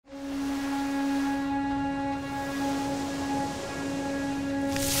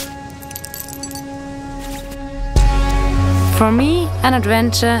For me, an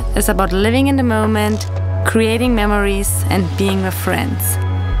adventure is about living in the moment, creating memories and being with friends.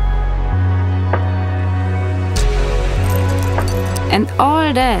 And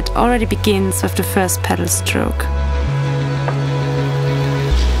all that already begins with the first pedal stroke.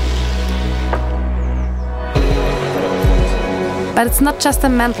 But it's not just the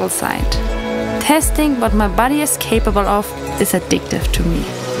mental side. Testing what my body is capable of is addictive to me.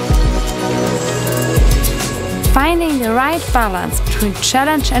 Finding the right balance between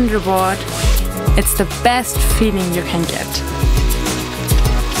challenge and reward, it's the best feeling you can get.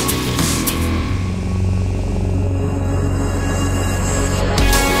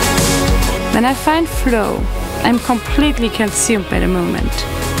 When I find flow, I'm completely consumed by the moment.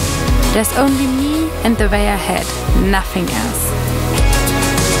 There's only me and the way ahead, nothing else.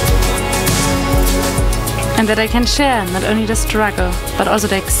 And that I can share not only the struggle, but also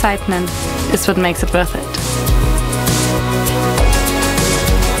the excitement is what makes it worth it.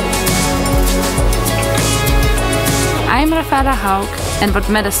 I'm Raphaela Haug, and what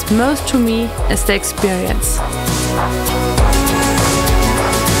matters most to me is the experience.